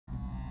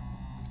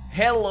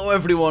Hello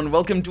everyone,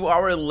 welcome to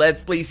our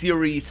Let's Play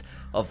series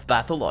of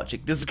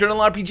Pathologic. This is Colonel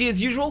RPG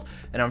as usual,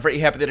 and I'm very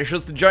happy that you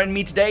chose to join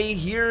me today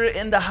here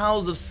in the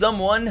house of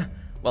someone.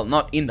 Well,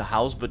 not in the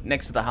house, but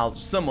next to the house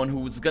of someone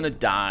who's gonna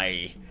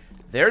die.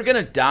 They're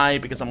gonna die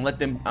because I'm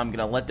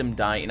gonna let them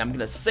die, and I'm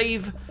gonna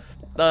save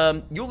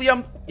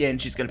Yulia,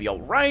 and she's gonna be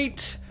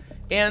alright.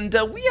 And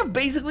we have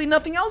basically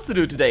nothing else to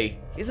do today.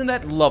 Isn't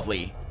that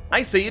lovely?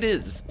 I say it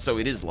is, so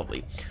it is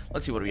lovely.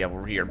 Let's see what we have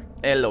over here.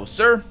 Hello,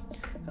 sir.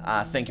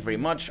 Thank you very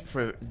much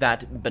for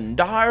that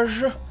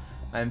bandage.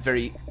 I'm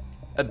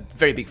a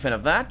very big fan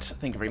of that.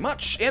 Thank you very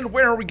much. And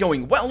where are we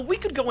going? Well, we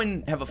could go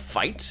and have a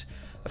fight.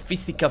 A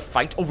fisticuff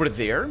fight over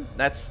there.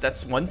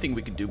 That's one thing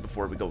we could do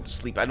before we go to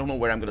sleep. I don't know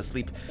where I'm gonna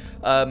sleep.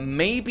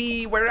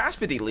 Maybe where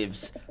Aspity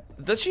lives.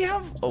 Does she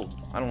have... Oh,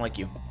 I don't like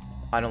you.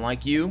 I don't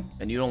like you,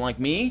 and you don't like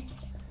me.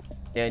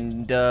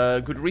 And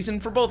good reason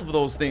for both of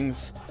those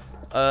things.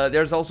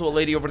 There's also a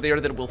lady over there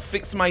that will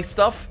fix my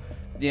stuff.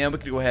 Yeah, we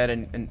could go ahead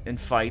and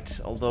fight,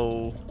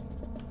 although,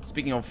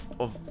 speaking of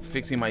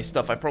fixing my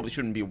stuff, I probably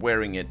shouldn't be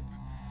wearing it.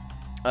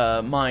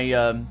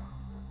 My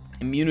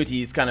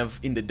immunity is kind of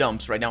in the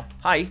dumps right now.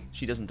 Hi,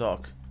 she doesn't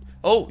talk.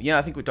 Oh, yeah,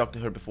 I think we talked to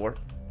her before.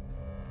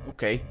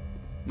 Okay.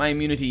 My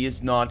immunity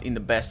is not in the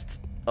best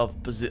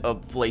of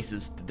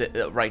places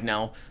right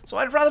now, so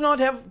I'd rather not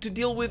have to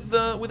deal with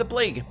a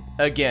plague.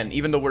 Again,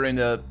 even though we're in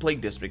a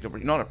plague district, or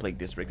not a plague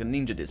district, a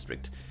ninja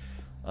district.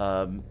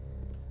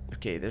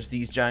 Okay, there's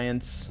these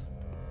giants.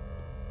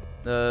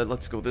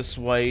 Let's go this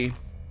way.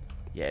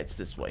 Yeah, it's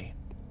this way.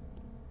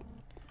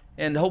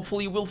 And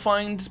hopefully we'll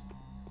find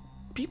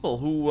people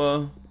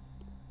who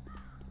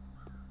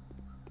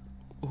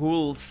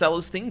will sell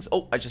us things.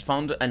 Oh, I just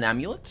found an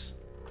amulet.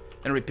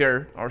 And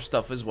repair our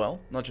stuff as well.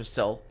 Not just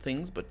sell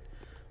things, but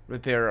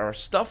repair our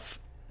stuff.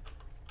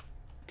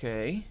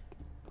 Okay.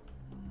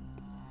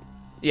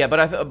 Yeah,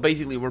 but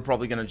basically we're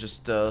probably gonna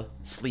just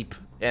sleep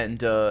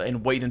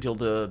and wait until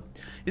the...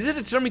 Is it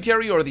the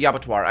termitary or the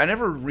abattoir? I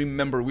never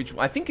remember which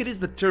one. I think it is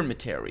the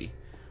termitary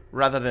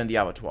rather than the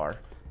abattoir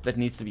that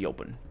needs to be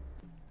open.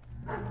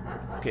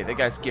 Okay, that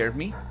guy scared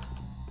me.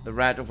 The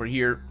rat over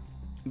here,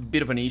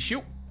 bit of an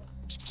issue.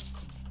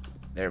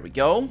 There we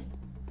go.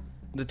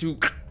 The two...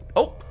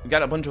 Oh, we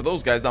got a bunch of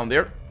those guys down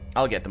there.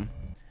 I'll get them.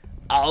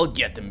 I'll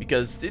get them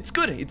because it's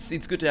good.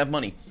 It's good to have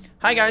money.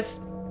 Hi, guys.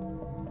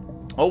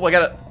 Oh, I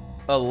got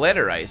a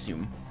letter, I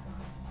assume.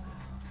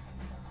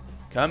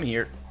 Come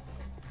here.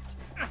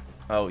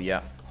 Oh,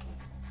 yeah.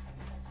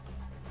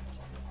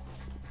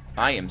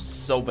 I am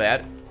so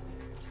bad.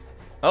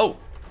 Oh,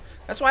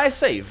 that's why I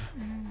save.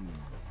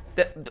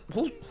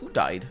 Who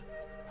died?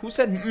 Who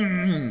said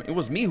it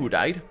was me who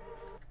died?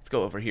 Let's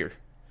go over here.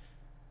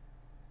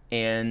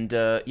 And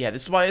yeah,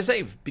 this is why I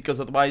save, because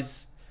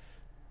otherwise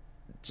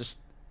just,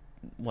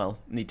 well,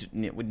 we'd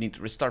need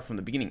to restart from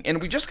the beginning.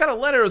 And we just got a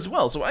letter as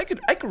well, so I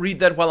could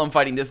read that while I'm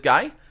fighting this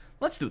guy.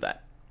 Let's do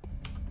that.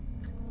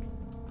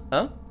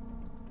 Huh?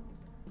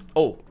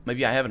 Oh,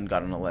 maybe I haven't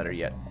gotten a letter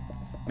yet.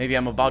 Maybe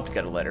I'm about to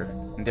get a letter.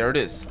 And there it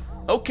is.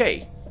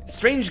 Okay.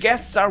 Strange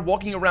guests are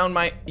walking around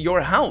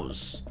your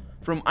house.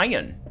 From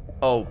Ian.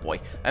 Oh boy.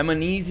 I'm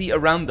uneasy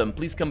around them.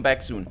 Please come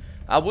back soon.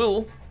 I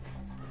will.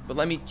 But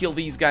let me kill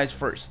these guys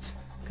first.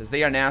 Because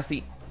they are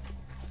nasty.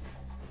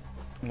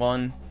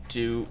 1,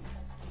 2.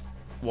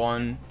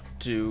 1,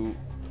 2.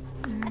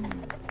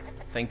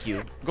 Thank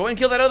you. Go and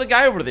kill that other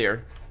guy over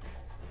there.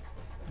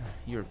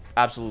 You're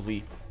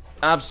absolutely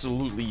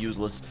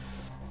useless.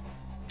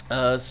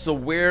 So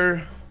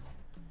where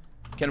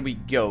can we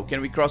go?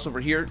 Can we cross over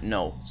here?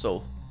 No.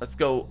 So let's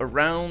go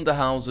around the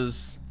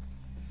houses.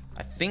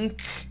 I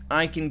think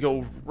I can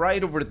go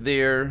right over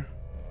there.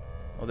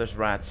 Oh, there's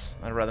rats.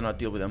 I'd rather not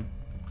deal with them.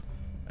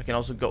 I can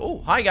also go...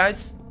 Oh, hi,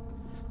 guys.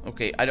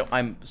 Okay,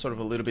 I'm sort of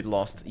a little bit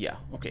lost. Yeah,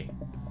 okay.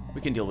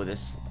 We can deal with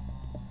this.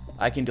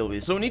 I can deal with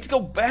this. So we need to go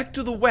back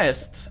to the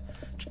west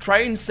to try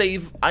and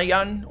save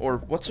Ayan, or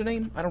what's her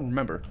name? I don't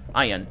remember.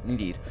 Ayan,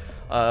 indeed.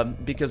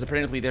 Because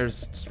apparently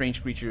there's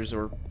strange creatures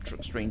or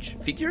strange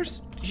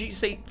figures? Did she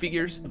say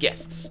figures?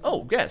 Guests.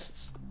 Oh,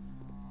 guests.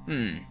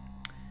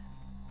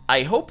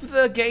 I hope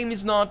the game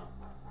is not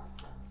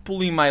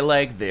pulling my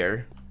leg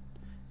there.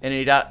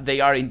 And they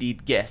are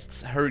indeed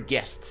guests. Her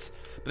guests.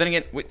 But then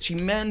again, wait, she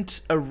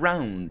meant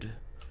around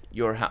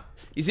your house.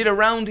 Is it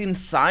around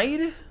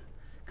inside?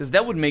 Because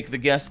that would make the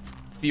guest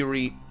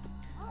theory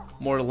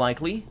more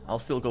likely. I'll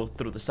still go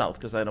through the south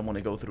because I don't want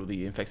to go through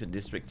the infected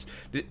districts.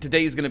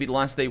 Today is going to be the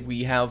last day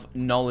we have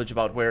knowledge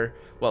about where...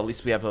 Well, at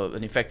least we have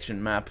an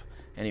infection map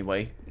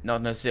anyway.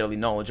 Not necessarily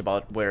knowledge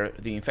about where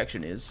the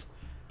infection is.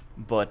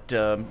 But,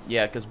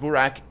 yeah, because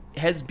Burak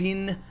has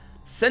been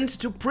sent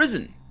to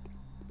prison.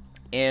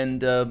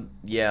 And,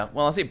 yeah,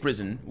 well, I say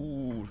prison.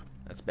 Ooh,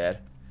 that's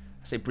bad.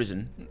 I say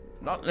prison.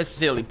 Not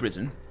necessarily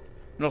prison.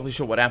 I'm not really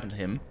sure what happened to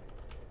him.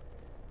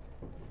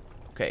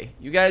 Okay,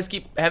 you guys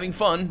keep having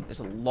fun.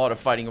 There's a lot of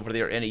fighting over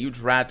there and a huge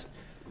rat.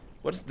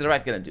 What's the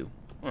rat gonna do?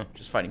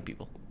 Just fighting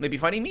people. Maybe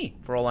fighting me,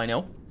 for all I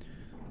know.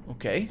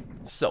 Okay,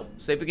 so,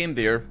 save the game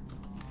there.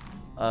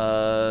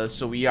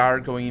 So we are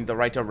going in the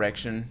right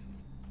direction.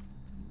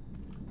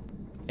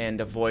 and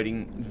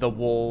avoiding the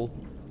wall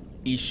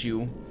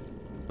issue.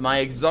 My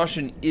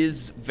exhaustion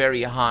is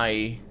very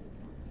high,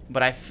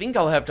 but I think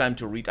I'll have time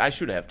to reach. I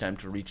should have time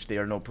to reach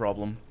there, no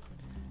problem.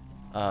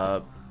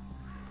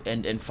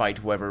 And fight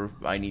whoever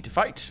I need to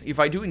fight. If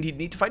I do indeed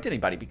need to fight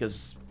anybody,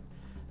 because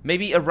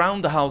maybe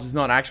around the house is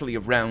not actually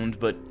around,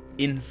 but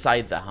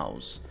inside the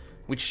house,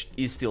 which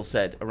is still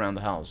said around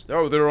the house.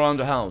 Oh, they're around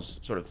the house,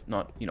 sort of,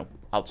 not, you know,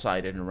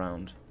 outside and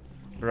around,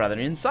 but rather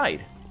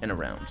inside and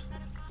around.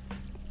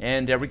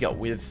 And there we go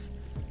with...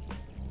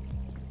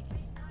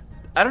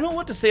 I don't know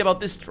what to say about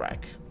this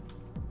track.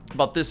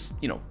 About this,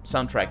 you know,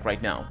 soundtrack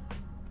right now.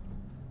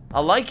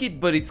 I like it,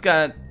 but it's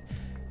got...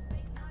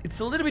 It's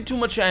a little bit too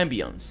much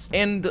ambience.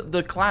 And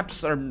the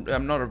claps are...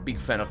 I'm not a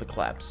big fan of the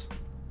claps.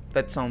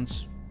 That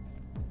sounds...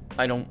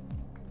 I don't...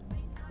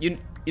 You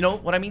know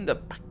what I mean? The...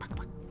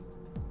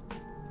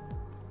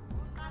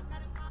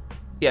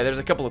 Yeah, there's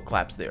a couple of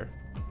claps there.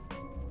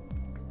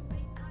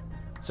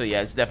 So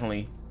yeah, it's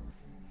definitely...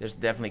 There's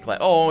definitely clap.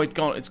 Oh, it's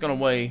gone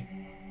away.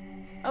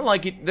 I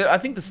like it. I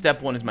think the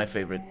step one is my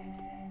favorite.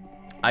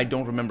 I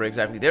don't remember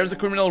exactly. There's a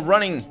criminal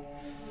running.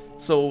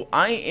 So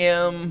I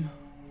am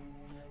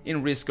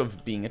in risk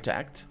of being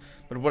attacked.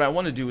 But what I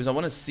want to do is I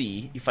want to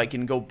see if I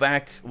can go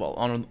back, well,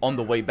 on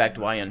the way back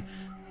to Ion,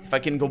 if I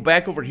can go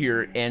back over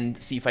here and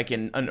see if I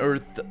can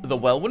unearth the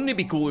well. Wouldn't it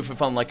be cool if we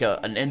found like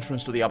an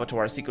entrance to the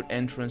abattoir, a secret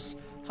entrance?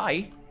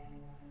 Hi.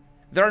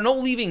 There are no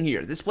leaving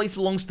here. This place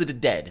belongs to the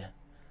dead.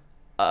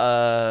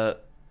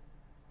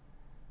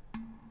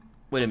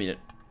 Wait a minute.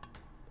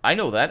 I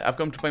know that. I've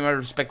come to pay my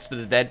respects to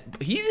the dead.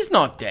 He is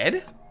not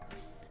dead.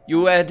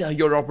 You had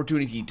your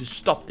opportunity to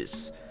stop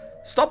this.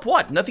 Stop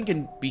what? Nothing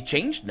can be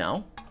changed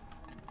now.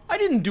 I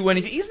didn't do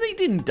anything. He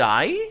didn't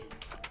die.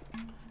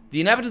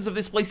 The inhabitants of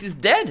this place is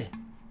dead.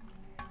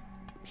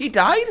 He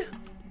died?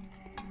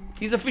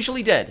 He's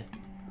officially dead.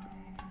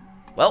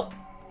 Well,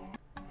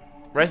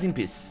 rest in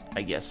peace,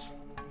 I guess.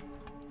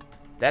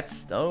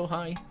 That's... Oh,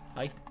 hi.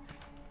 Hi.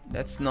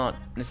 That's not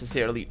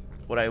necessarily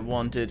what I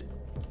wanted.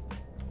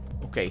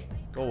 Okay,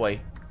 go away.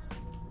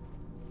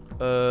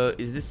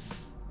 Is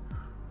this...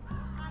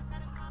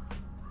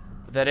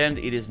 That end?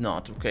 It is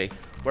not. Okay,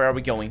 where are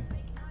we going?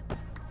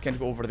 Can't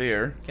go over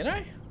there. Can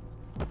I?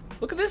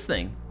 Look at this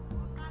thing.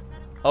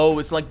 Oh,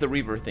 it's like the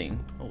river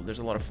thing. Oh, there's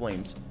a lot of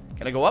flames.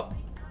 Can I go up?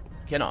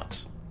 Cannot.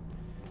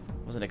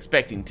 Wasn't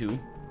expecting to.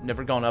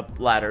 Never gone up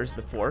ladders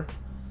before.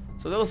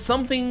 So there was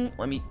something...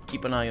 Let me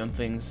keep an eye on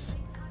things.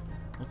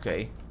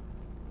 Okay.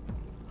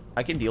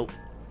 I can deal.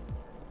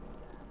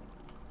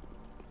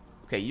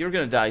 Okay, you're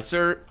gonna die,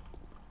 sir.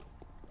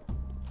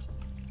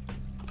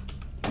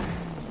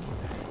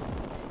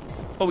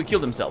 Oh, he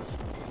killed himself.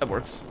 That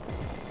works.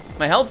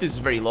 My health is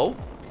very low.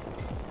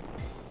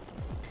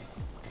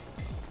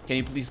 Can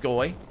you please go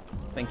away?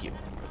 Thank you.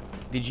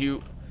 Did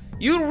you...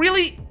 You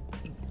really...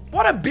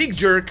 What a big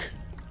jerk.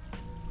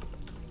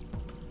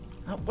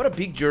 What a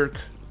big jerk.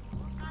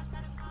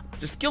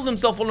 Just killed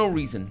himself for no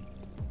reason.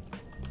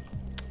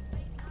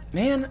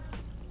 Man.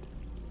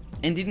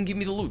 And didn't give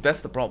me the loot.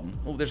 That's the problem.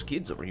 Oh, there's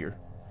kids over here.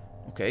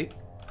 Okay.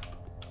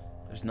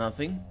 There's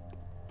nothing.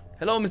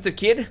 Hello, Mr.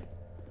 Kid.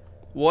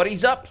 What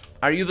is up?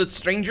 Are you the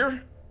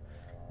stranger?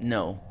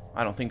 No,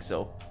 I don't think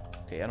so.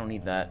 Okay, I don't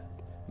need that.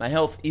 My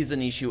health is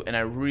an issue, and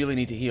I really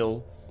need to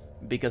heal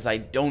because I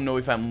don't know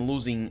if I'm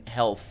losing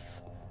health.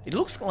 It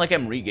looks like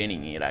I'm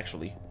regaining it,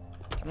 actually.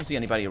 I don't see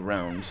anybody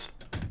around.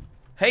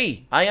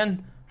 Hey,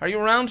 Ian, are you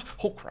around?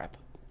 Oh, crap.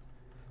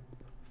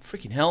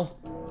 Freaking hell.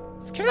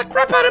 Scare the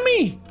crap out of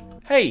me!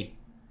 Hey,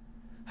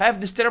 I have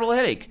this terrible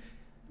headache.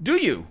 Do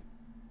you?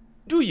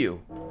 Do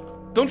you?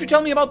 Don't you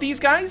tell me about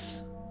these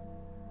guys?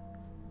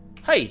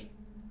 Hey.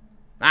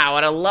 Ah,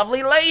 what a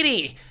lovely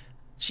lady.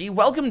 She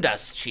welcomed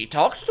us. She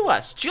talked to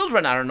us.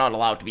 Children are not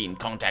allowed to be in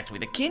contact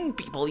with the kin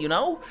people, you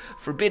know.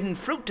 Forbidden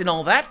fruit and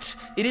all that.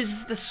 It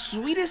is the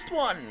sweetest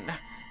one.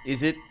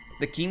 Is it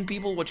the kin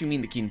people? What do you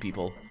mean the kin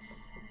people?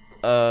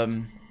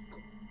 Who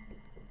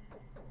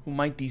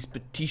might these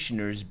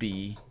petitioners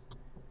be?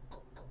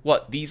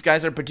 What, these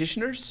guys are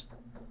petitioners?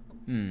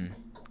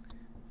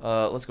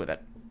 Let's go with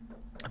that.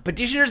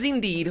 Petitioners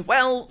indeed.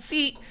 Well,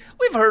 see,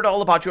 we've heard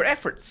all about your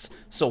efforts.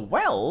 So,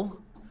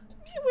 well,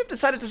 we've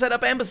decided to set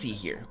up embassy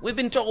here. We've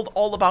been told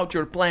all about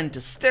your plan to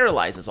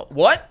sterilize us all.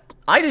 What?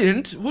 I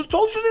didn't. Who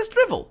told you this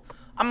drivel?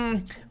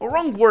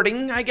 Wrong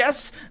wording, I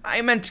guess.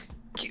 I meant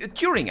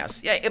curing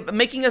us. Yeah,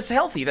 making us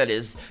healthy, that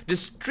is.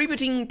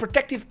 Distributing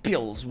protective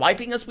pills.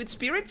 Wiping us with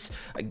spirits.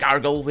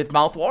 Gargle with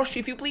mouthwash,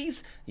 if you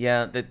please.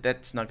 Yeah,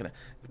 that's not gonna...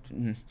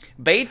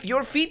 Bathe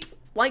your feet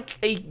like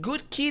a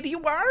good kid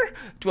you are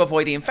to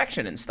avoid the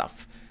infection and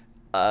stuff.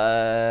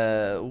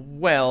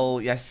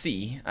 Well, I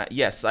see.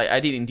 Yes, I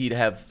did indeed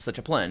have such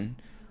a plan.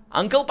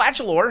 Uncle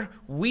Bachelor,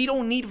 we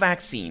don't need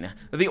vaccine.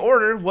 The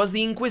order was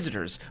the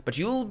Inquisitors, but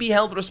you'll be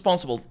held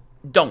responsible.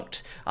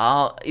 Don't.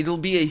 It'll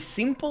be a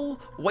simple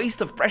waste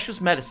of precious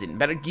medicine.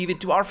 Better give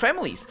it to our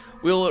families.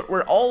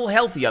 We're all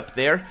healthy up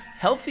there.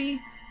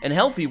 Healthy and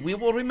healthy we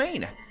will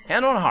remain.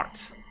 Hand on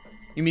heart.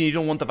 You mean you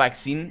don't want the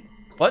vaccine?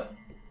 What?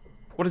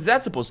 What is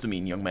that supposed to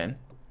mean, young man?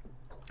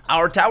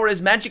 Our tower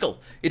is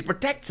magical. It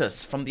protects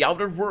us from the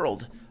outer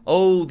world.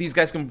 Oh, these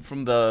guys come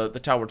from the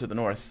tower to the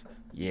north.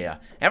 Yeah,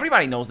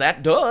 everybody knows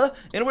that. Duh.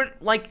 And we're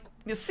like,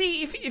 you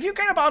see, if you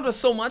care about us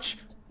so much,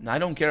 I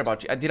don't care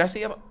about you. Did I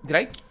say about? Did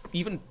I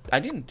even? I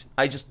didn't.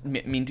 I just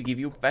mean to give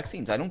you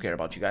vaccines. I don't care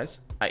about you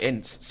guys.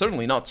 And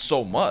certainly not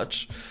so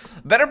much.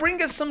 Better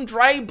bring us some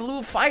dry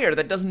blue fire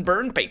that doesn't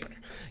burn paper.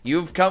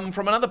 You've come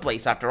from another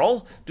place, after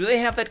all. Do they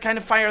have that kind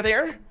of fire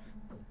there?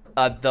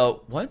 The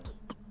what?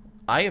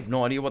 I have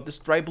no idea what this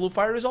dry blue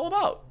fire is all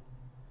about.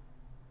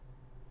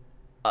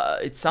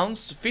 It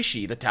sounds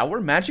fishy. The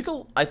tower?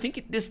 Magical? I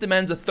think this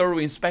demands a thorough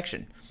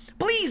inspection.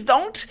 Please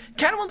don't!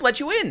 Cat won't let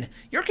you in.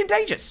 You're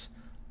contagious.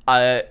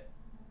 No,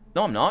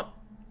 I'm not.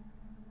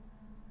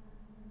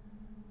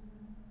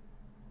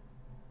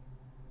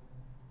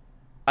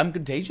 I'm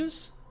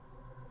contagious?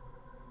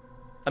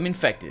 I'm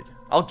infected.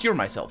 I'll cure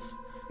myself.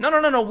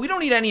 No. We don't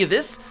need any of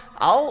this.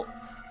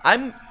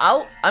 I'm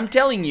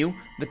telling you,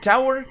 the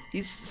tower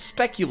is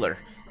specular.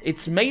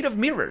 It's made of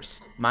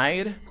mirrors.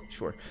 Made?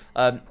 Sure.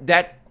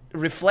 That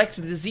reflects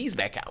the disease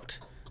back out.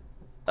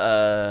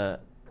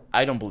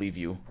 I don't believe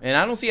you. And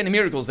I don't see any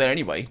miracles there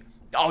anyway.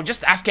 Oh,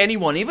 just ask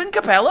anyone, even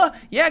Capella.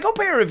 Yeah, go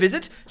pay her a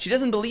visit. She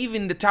doesn't believe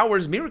in the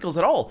tower's miracles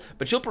at all,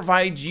 but she'll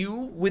provide you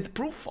with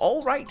proof.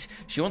 All right.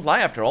 She won't lie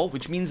after all,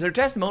 which means her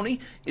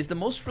testimony is the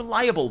most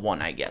reliable one,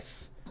 I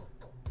guess.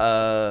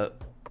 All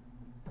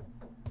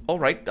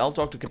right, I'll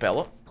talk to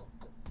Capella.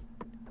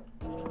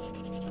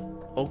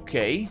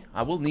 Okay,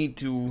 I will need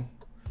to...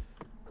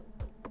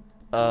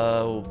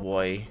 Oh,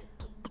 boy.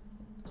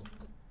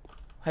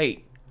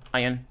 Hey,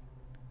 Ian.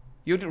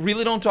 You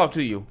really don't talk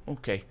to you.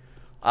 Okay.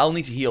 I'll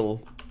need to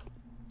heal,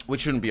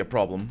 which shouldn't be a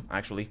problem,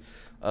 actually,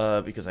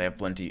 because I have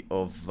plenty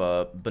of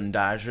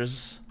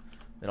bandages.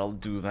 That I'll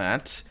do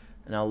that,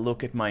 and I'll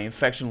look at my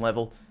infection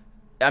level.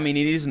 I mean,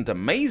 it isn't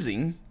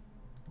amazing,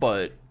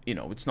 but, you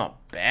know, it's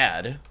not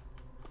bad.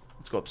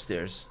 Let's go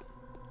upstairs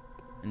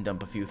and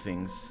dump a few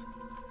things.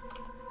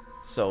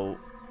 So,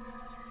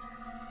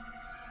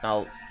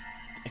 I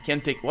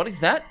can't take... What is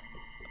that?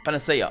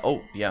 Panacea.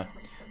 Oh, yeah.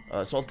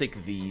 So I'll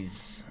take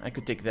these. I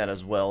could take that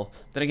as well.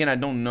 Then again, I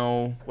don't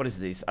know. What is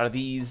this? Are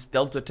these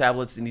Delta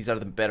tablets? And these are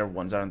the better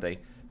ones, aren't they?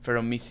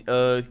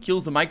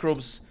 Kills the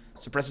microbes,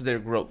 suppresses their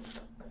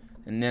growth.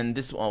 And then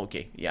this one... Oh,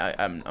 okay. Yeah,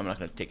 I'm not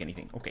going to take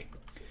anything. Okay.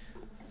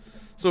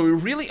 So we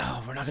really...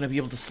 Oh, we're not going to be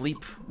able to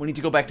sleep. We need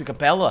to go back to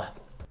Capella.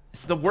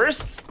 It's the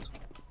worst...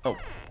 Oh,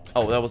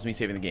 that was me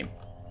saving the game.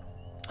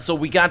 So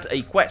we got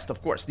a quest,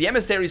 of course. The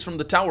emissaries from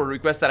the tower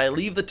request that I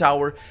leave the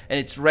tower and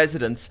its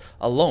residents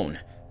alone.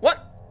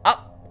 What?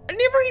 I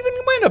never even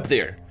went up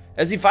there.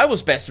 As if I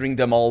was pestering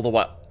them all the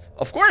while.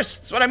 Of course,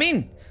 that's what I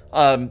mean.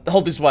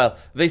 All this while.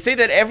 They say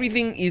that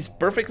everything is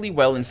perfectly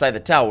well inside the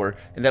tower,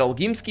 and that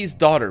Olgimski's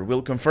daughter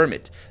will confirm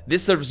it.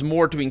 This serves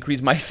more to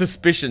increase my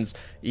suspicions.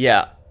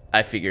 Yeah,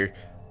 I figure.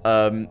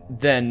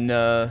 Than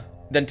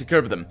to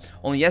curb them.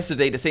 Only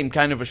yesterday, the same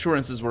kind of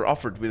assurances were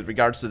offered with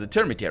regards to the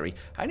termitary.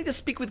 I need to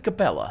speak with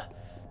Capella.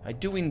 I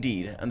do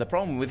indeed. And the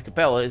problem with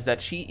Capella is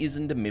that she is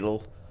in the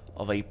middle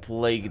of a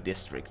plague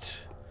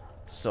district.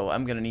 So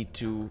I'm gonna need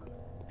to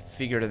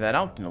figure that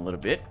out in a little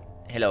bit.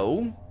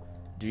 Hello?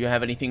 Do you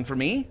have anything for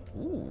me?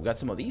 Ooh, got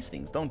some of these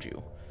things, don't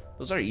you?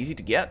 Those are easy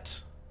to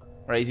get.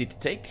 Or easy to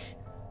take.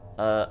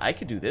 I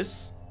could do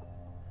this.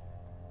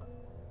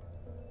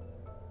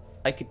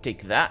 I could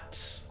take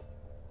that.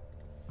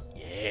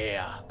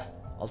 Yeah.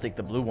 I'll take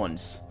the blue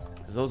ones.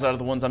 Because those are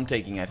the ones I'm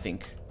taking, I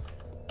think.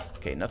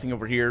 Okay, nothing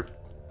over here.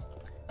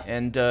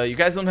 And you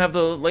guys don't have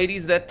the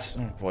ladies that...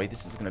 Oh boy,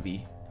 this is gonna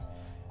be...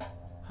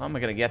 How am I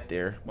gonna get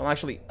there? Well,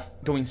 actually,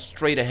 going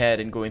straight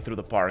ahead and going through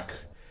the park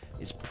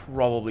is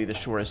probably the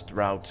shortest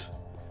route.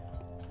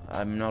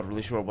 I'm not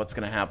really sure what's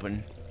gonna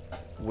happen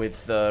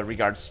with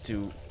regards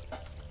to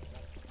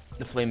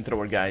the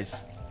flamethrower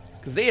guys.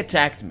 Because they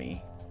attacked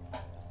me.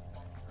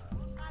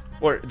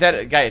 Or,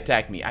 that guy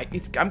attacked me.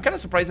 I'm kind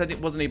of surprised I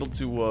wasn't able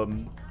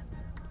to,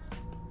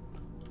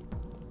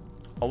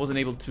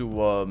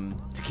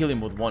 to kill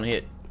him with one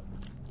hit.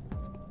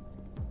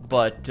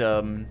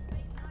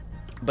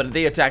 But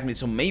they attacked me,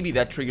 so maybe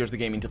that triggers the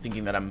game into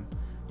thinking that I'm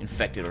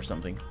infected or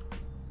something.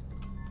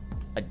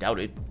 I doubt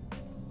it.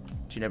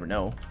 But you never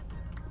know.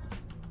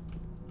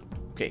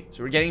 Okay,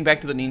 so we're getting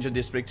back to the ninja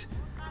district,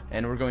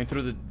 and we're going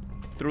through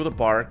the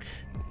park,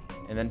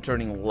 and then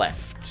turning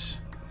left.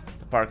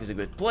 The park is a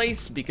good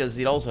place because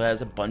it also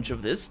has a bunch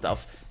of this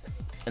stuff,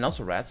 and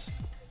also rats.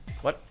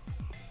 What?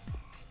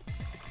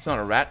 It's not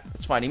a rat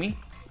that's fighting me.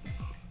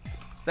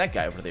 It's that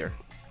guy over there.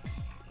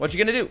 What you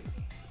gonna do?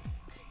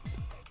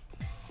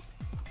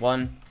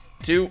 1,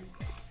 2.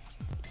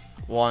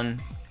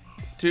 1,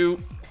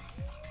 2.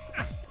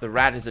 The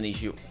rat is an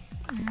issue.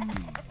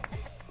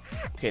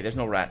 Okay, there's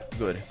no rat.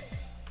 Good.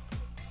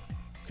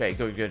 Okay,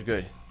 good, good,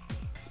 good.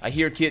 I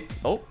hear kid.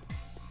 Oh.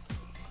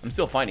 I'm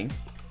still fighting.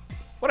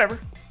 Whatever.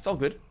 It's all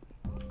good.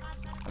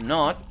 I'm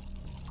not.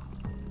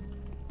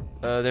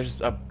 There's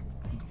a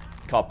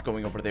cop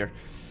going over there.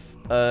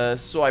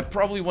 So I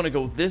probably want to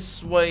go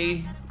this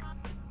way.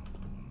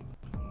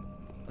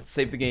 Let's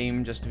save the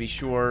game just to be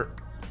sure.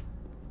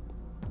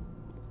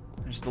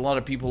 There's a lot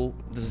of people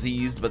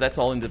diseased, but that's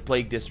all in the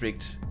plague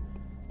district.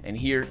 And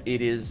here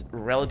it is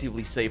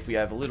relatively safe. We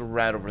have a little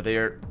rat over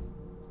there.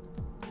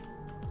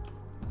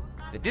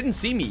 They didn't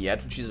see me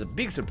yet, which is a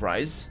big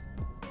surprise.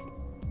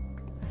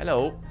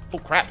 Hello. Oh,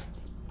 crap.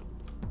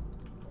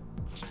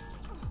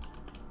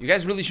 You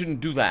guys really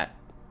shouldn't do that.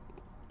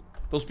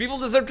 Those people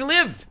deserve to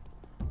live.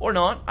 Or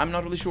not. I'm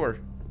not really sure.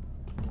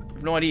 I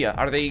have no idea.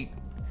 Are they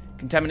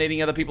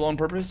contaminating other people on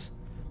purpose?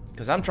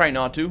 Because I'm trying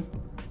not to.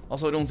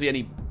 Also, I don't see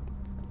any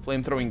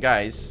flame-throwing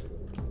guys.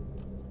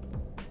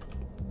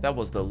 That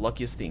was the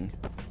luckiest thing.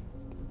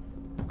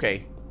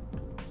 Okay.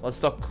 Let's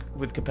talk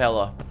with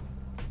Capella.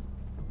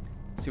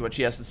 See what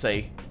she has to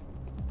say.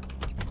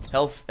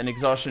 Health and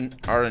exhaustion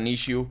are an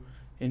issue.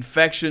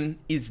 Infection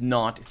is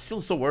not. It's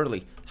still so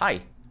early.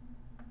 Hi.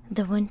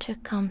 The winter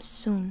comes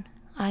soon,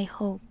 I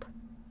hope.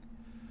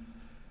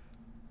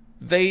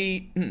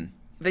 They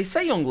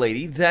say, young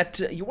lady,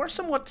 that you are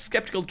somewhat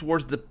skeptical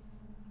towards the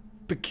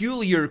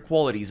peculiar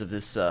qualities of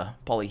this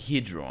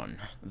polyhedron,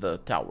 the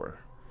tower.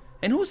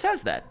 And who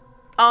says that?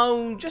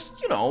 Oh,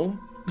 just, you know,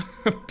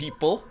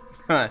 people.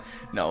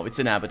 No, it's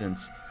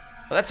inhabitants.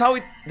 That's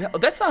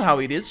not how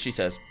it is, she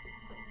says.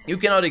 You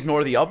cannot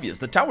ignore the obvious.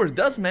 The tower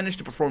does manage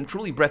to perform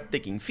truly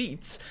breathtaking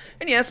feats.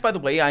 And yes, by the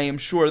way, I am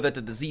sure that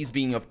the disease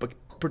being of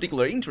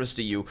particular interest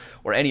to you,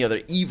 or any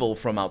other evil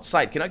from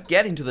outside, cannot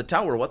get into the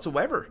tower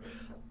whatsoever.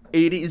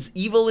 It is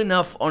evil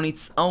enough on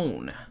its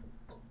own.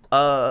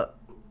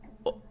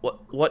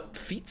 What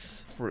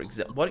feats, for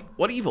example?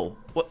 What evil?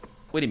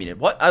 Wait a minute.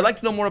 What? I'd like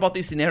to know more about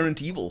this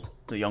inherent evil,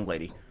 the young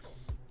lady.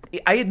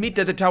 I admit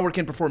that the tower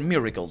can perform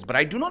miracles, but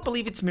I do not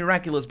believe it's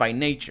miraculous by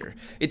nature.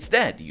 It's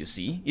dead, you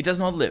see. It does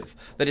not live.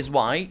 That is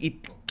why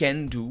it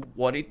can do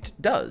what it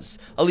does.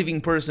 A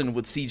living person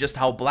would see just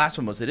how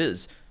blasphemous it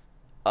is.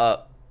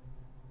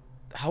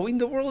 How in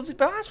the world is it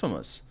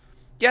blasphemous?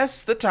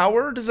 Yes, the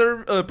tower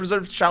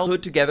preserves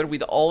childhood together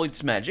with all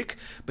its magic,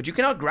 but you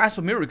cannot grasp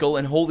a miracle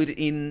and hold it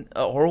in,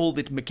 or hold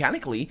it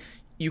mechanically.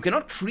 You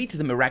cannot treat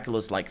the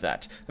miraculous like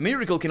that. A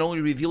miracle can only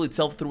reveal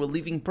itself through a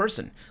living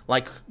person,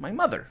 like my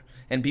mother,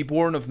 and be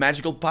born of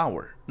magical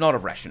power, not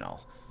of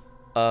rationale.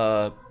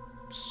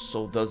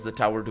 So does the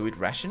tower do it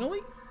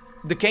rationally?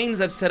 The Canes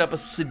have set up a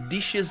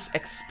seditious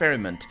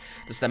experiment.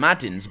 The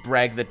Stamatins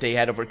brag that they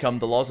had overcome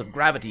the laws of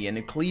gravity and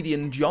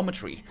Euclidean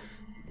geometry.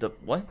 The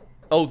what?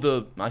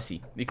 Oh, I see.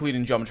 The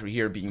Euclidean geometry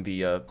here being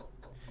the,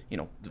 you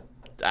know, the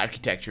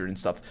architecture and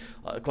stuff.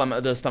 The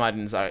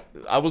Stamatins are...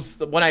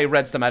 when I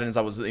read Stamatins,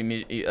 I was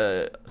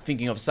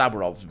thinking of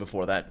Saburovs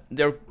before that.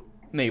 They're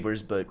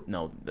neighbors, but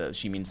no,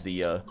 she means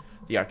the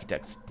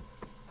architects.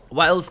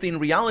 Whilst in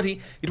reality,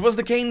 it was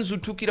the Canes who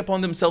took it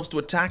upon themselves to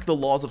attack the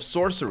laws of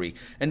sorcery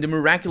and the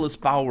miraculous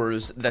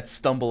powers that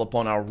stumble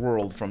upon our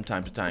world from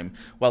time to time.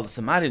 While the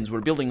Stamatins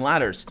were building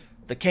ladders,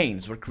 the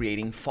Canes were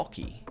creating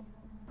Foki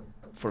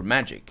for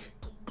magic.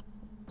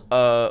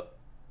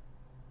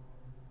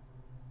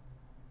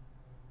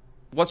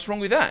 What's wrong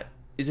with that?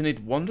 Isn't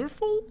it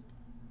wonderful?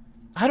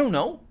 I don't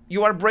know.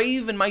 You are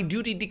brave and my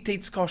duty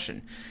dictates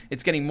caution.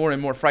 It's getting more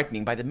and more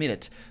frightening by the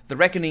minute. The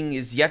reckoning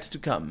is yet to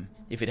come,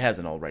 if it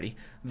hasn't already.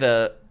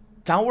 The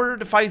tower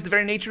defies the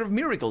very nature of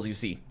miracles, you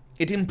see.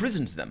 It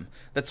imprisons them.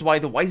 That's why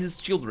the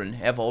wisest children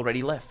have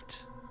already left.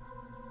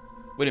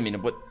 Wait a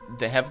minute, what?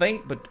 Have they?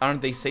 But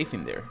aren't they safe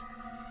in there?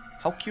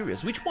 How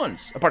curious. Which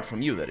ones? Apart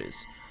from you, that is.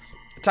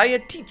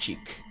 Taya Tichik.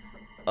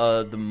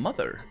 The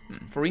mother,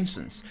 for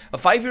instance. A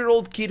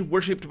 5-year-old kid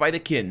worshipped by the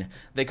kin.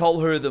 They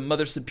call her the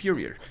Mother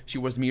Superior. She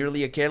was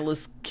merely a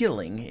careless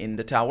killing in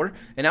the tower,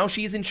 and now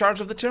she is in charge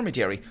of the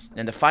termitary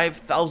and the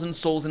 5,000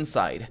 souls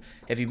inside.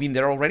 Have you been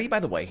there already, by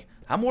the way?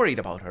 I'm worried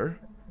about her.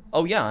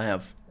 Oh yeah, I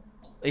have.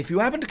 If you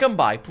happen to come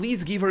by,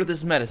 please give her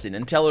this medicine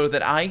and tell her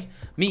that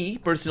me,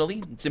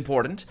 personally, it's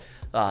important,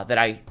 that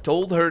I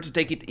told her to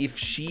take it if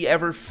she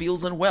ever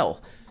feels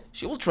unwell.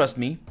 She will trust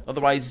me,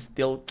 otherwise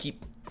they'll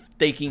keep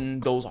taking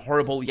those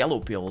horrible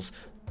yellow pills,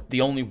 the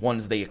only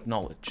ones they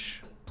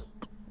acknowledge.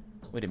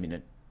 Wait a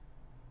minute.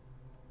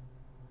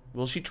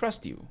 Will she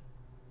trust you?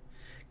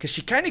 Because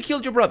she kind of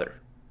killed your brother.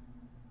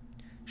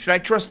 Should I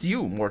trust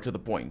you, more to the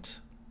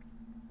point?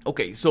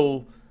 Okay,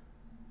 so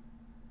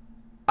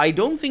I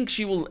don't think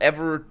she will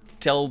ever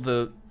tell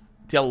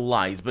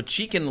lies, but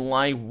she can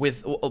lie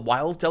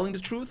while telling the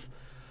truth.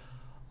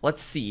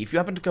 Let's see. If you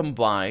happen to come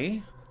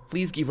by,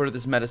 please give her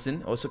this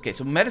medicine. Oh, it's okay.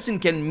 So medicine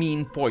can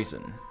mean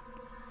poison.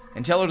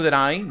 And tell her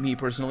that me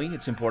personally,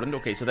 it's important.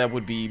 Okay, so that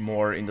would be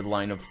more in the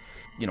line of,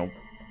 you know,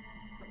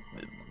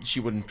 she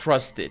wouldn't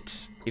trust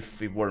it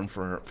if it weren't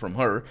from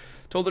her.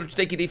 Told her to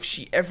take it if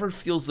she ever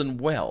feels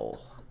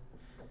unwell.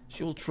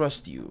 She will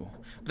trust you.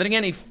 But then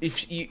again,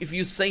 if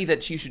you say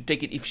that she should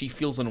take it if she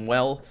feels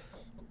unwell,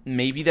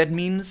 maybe that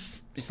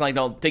means it's like,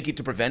 I'll take it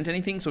to prevent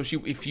anything. So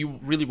if you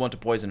really want to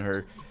poison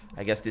her,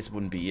 I guess this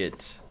wouldn't be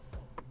it.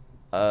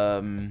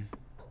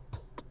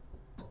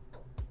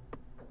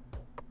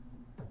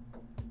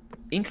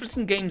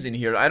 Interesting games in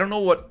here. I don't know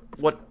what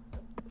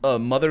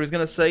Mother is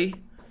gonna say,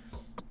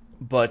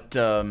 but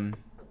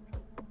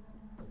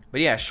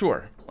yeah,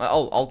 sure.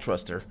 I'll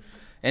trust her.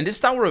 And this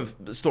tower of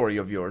story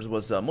of yours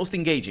was most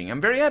engaging.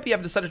 I'm very happy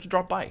I've decided to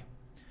drop by.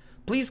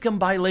 Please come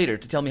by later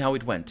to tell me how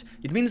it went.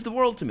 It means the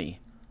world to me.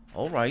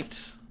 All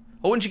right.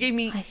 Oh, and she gave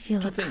me I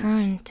feel a things.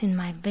 current in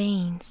my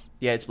veins.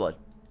 Yeah, it's blood.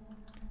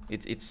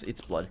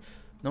 It's blood.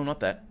 No, not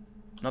that.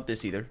 Not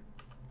this either.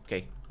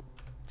 Okay.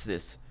 It's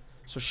this.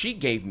 So she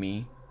gave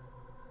me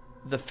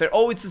the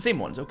oh, it's the same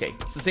ones. Okay.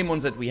 It's the same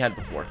ones that we had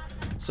before.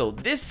 So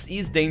this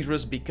is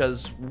dangerous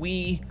because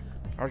we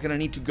are gonna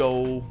need to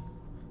go...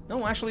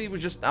 No, actually, it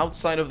was just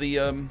outside of the,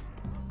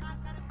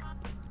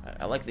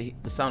 I like the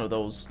sound of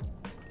those.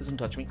 Doesn't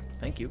touch me.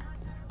 Thank you.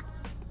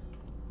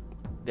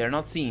 They're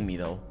not seeing me,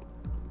 though.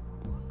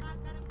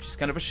 Which is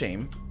kind of a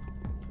shame.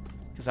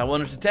 Because I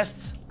wanted to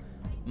test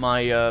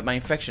my, my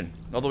infection.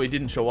 Although it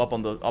didn't show up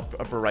on the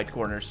upper right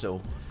corner,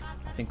 so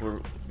I think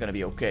we're gonna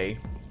be okay.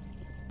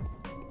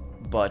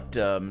 But,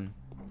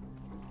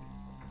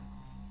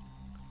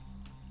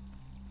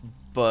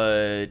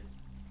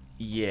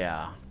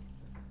 yeah.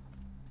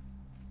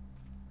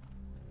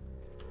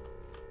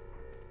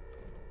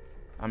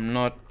 I'm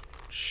not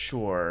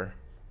sure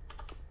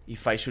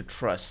if I should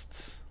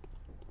trust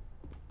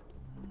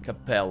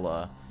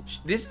Capella.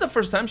 This is the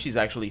first time she's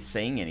actually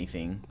saying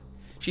anything.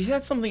 She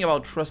said something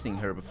about trusting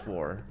her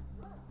before.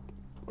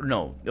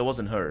 No, that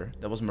wasn't her.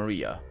 That was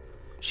Maria.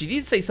 She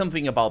did say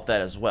something about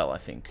that as well, I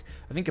think.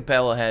 I think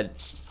Capella had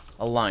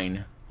a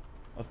line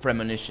of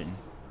premonition.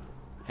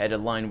 Had a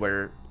line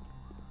where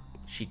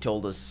she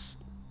told us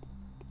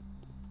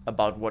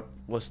about what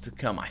was to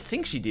come. I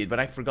think she did, but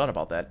I forgot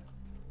about that.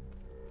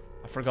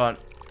 I forgot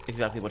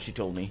exactly what she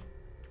told me.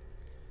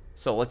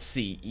 So, let's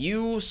see.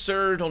 You,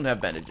 sir, don't have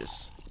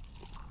bandages.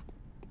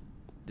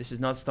 This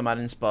is not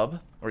Stamadin's pub.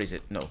 Or is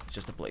it? No, it's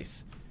just a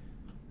place.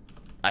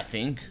 I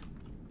think.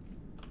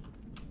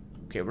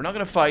 Okay, we're not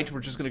gonna fight. We're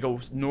just gonna go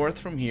north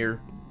from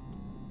here.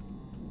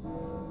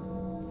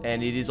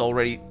 And it is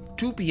already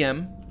 2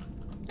 p.m.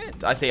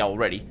 I say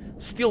already.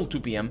 Still 2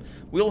 p.m.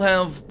 We'll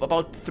have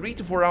about 3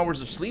 to 4 hours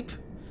of sleep.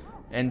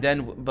 And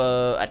then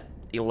at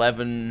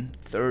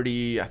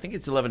 11:30, I think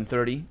it's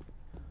 11:30.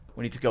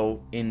 We need to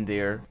go in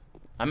there.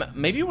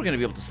 Maybe we're gonna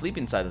be able to sleep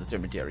inside of the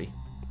cemetery.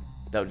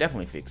 That would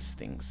definitely fix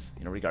things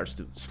in regards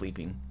to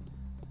sleeping.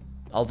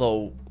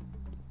 Although,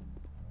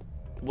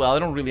 well, I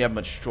don't really have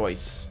much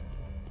choice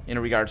in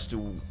regards to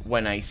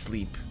when I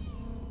sleep,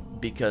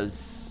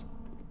 because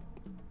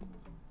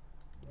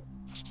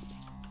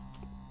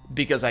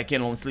I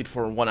can only sleep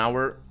for 1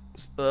 hour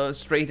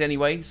straight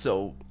anyway.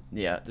 So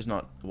yeah, there's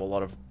not a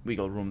lot of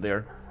wiggle room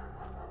there.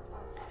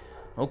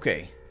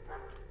 Okay,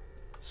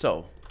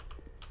 so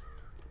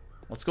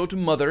let's go to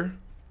Mother.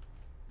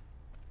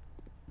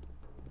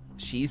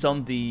 She's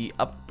on the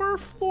upper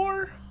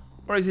floor,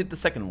 or is it the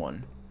second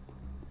one?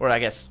 Or I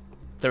guess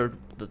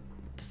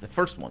it's the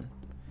first one,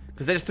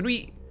 because there's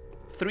three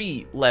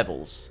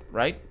levels,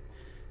 right?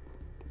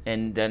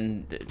 And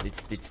then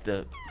it's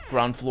the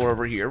ground floor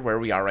over here where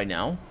we are right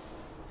now,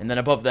 and then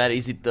above that,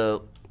 is it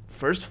the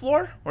first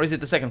floor or is it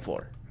the second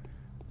floor?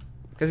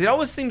 Because it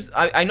always seems,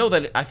 I know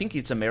that I think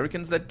it's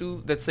Americans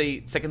that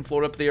say second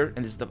floor up there,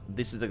 and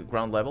this is the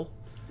ground level,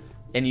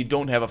 and you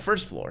don't have a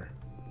first floor,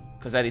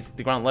 because that is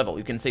the ground level.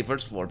 You can say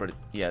first floor, but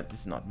yeah,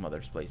 this is not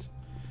Mother's place.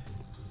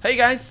 Hey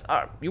guys,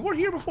 you were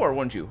here before,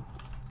 weren't you?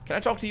 Can I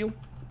talk to you?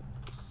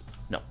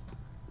 No.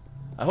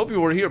 I hope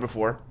you were here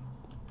before.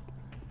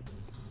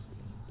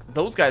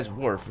 Those guys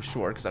were, for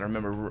sure, because I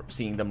remember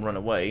seeing them run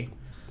away.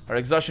 Our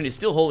exhaustion is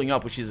still holding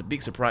up, which is a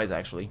big surprise,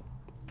 actually.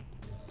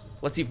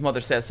 Let's see if Mother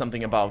says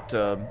something about,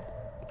 oh,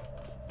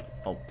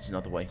 this is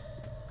not the way.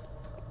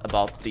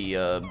 About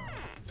the,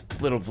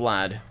 little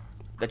Vlad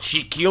that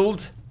she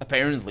killed,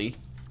 apparently.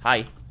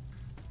 Hi.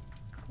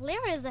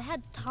 Clara is a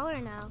head taller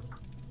now.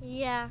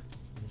 Yeah.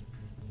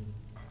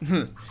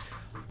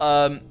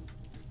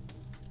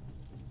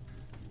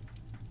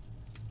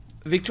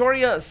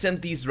 Victoria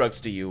sent these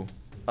drugs to you.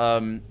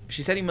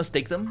 She said you must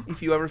take them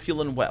if you ever feel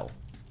unwell.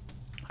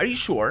 Are you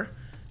sure?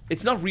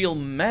 It's not real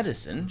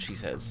medicine, she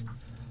says.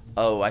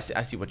 Oh, I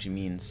see what she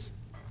means.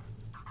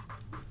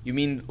 You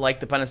mean like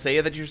the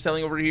panacea that you're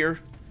selling over here?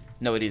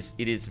 No, it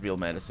is real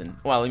medicine.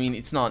 Well, I mean,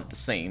 it's not the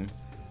same.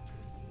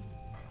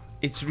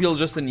 It's real,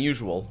 just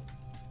unusual.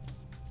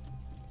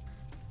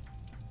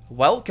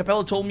 Well,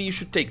 Capella told me you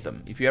should take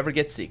them if you ever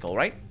get sick,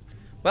 alright?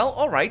 Well,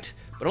 alright,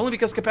 but only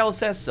because Capella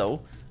says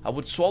so. I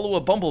would swallow a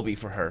bumblebee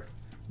for her.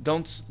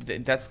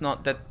 That's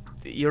not,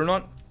 you're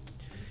not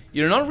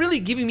really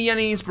giving me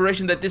any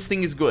inspiration that this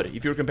thing is good,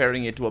 if you're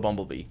comparing it to a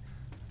bumblebee.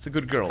 It's a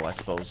good girl, I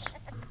suppose.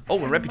 Oh,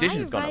 and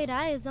reputation has gone up. My right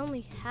eye is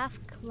only half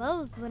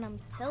closed when I'm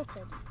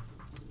tilted.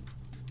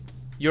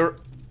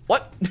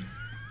 What?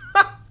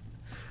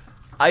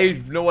 I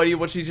have no idea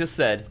what she just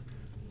said.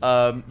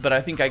 But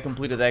I think I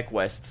completed that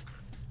quest.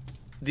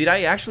 Did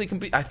I actually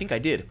complete? I think I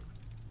did.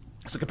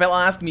 So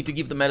Capella asked me to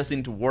give the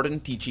medicine to Warden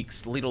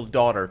T-Cheek's little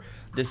daughter,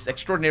 this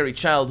extraordinary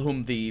child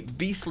whom the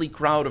beastly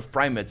crowd of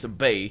primates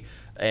obey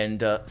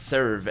and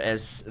serve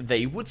as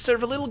they would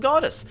serve a little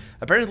goddess.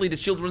 Apparently the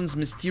children's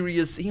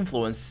mysterious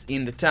influence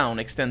in the town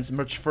extends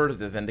much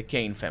further than the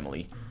Kane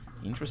family.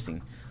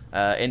 Interesting.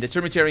 In the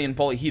termitary and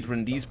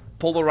polyhedron, these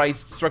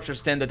polarized structures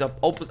stand at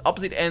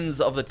opposite ends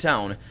of the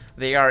town.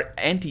 They are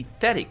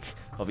antithetic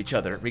of each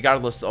other,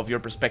 regardless of your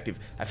perspective.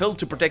 I failed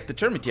to protect the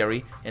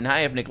termitary, and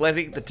I have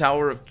neglected the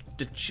Tower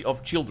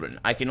of Children.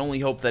 I can only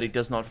hope that it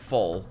does not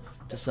fall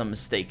to some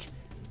mistake.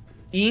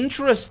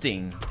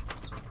 Interesting.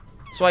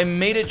 So I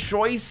made a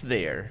choice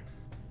there.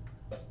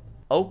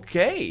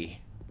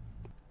 Okay.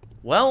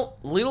 Well,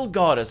 little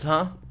goddess,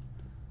 huh?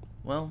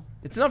 Well,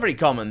 it's not very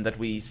common that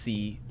we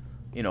see,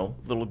 you know,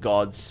 little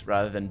gods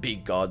rather than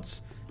big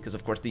gods. Because,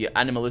 of course, the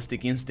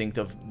animalistic instinct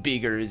of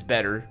bigger is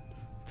better.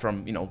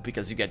 From, you know,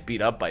 because you get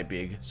beat up by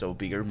big, so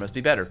bigger must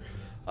be better.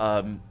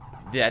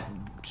 That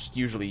just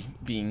usually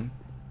being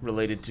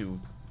related to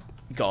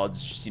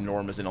gods, just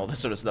enormous and all that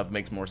sort of stuff,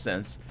 makes more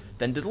sense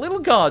than the little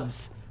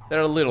gods that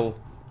are little.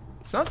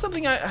 It's not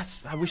something I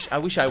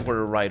wish I were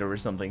a writer or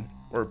something,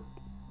 or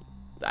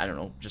I don't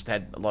know, just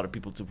had a lot of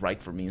people to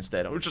write for me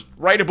instead, or just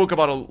write a book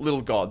about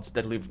little gods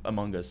that live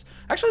among us.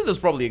 Actually, those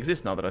probably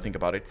exist now that I think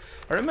about it.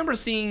 I remember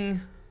seeing.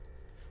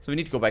 So we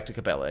need to go back to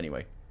Capella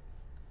anyway.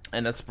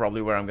 And that's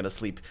probably where I'm gonna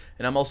sleep.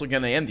 And I'm also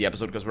gonna end the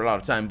episode because we're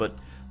out of time. But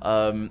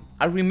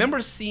I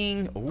remember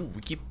seeing. Oh, we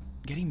keep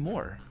getting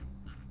more.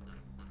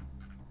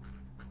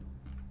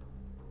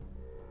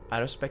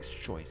 Out-of-Spec's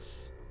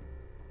choice.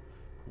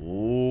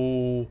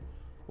 Oh,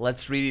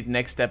 let's read it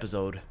next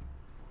episode.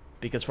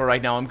 Because for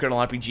right now, I'm Colonel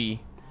RPG,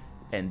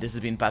 and this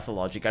has been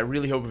Pathologic. I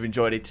really hope you've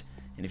enjoyed it.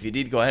 And if you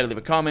did, go ahead and leave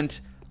a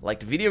comment. Like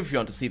the video if you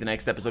want to see the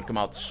next episode come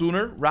out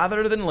sooner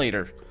rather than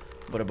later.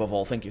 But above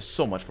all, thank you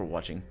so much for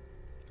watching.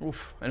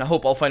 Oof, and I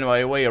hope I'll find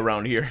my way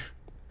around here.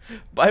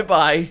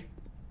 Bye-bye.